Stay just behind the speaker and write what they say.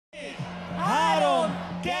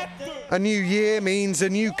A new year means a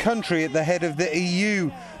new country at the head of the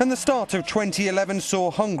EU, and the start of 2011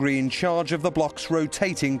 saw Hungary in charge of the bloc's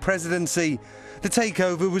rotating presidency. The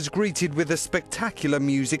takeover was greeted with a spectacular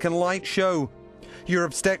music and light show.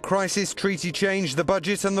 Europe's debt crisis, treaty change, the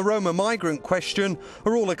budget and the Roma migrant question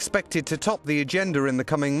are all expected to top the agenda in the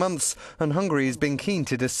coming months, and Hungary has been keen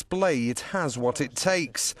to display it has what it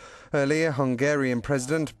takes. Earlier, Hungarian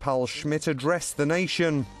President Pal Schmitt addressed the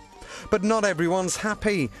nation. But not everyone's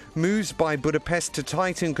happy. Moves by Budapest to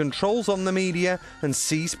tighten controls on the media and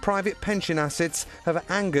seize private pension assets have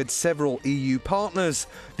angered several EU partners.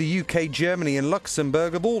 The UK, Germany and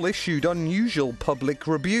Luxembourg have all issued unusual public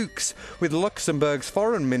rebukes, with Luxembourg's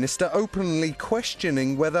foreign minister openly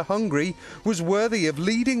questioning whether Hungary was worthy of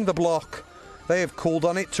leading the bloc. They have called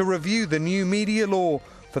on it to review the new media law.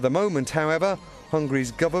 For the moment, however,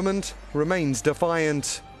 Hungary's government remains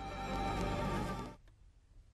defiant.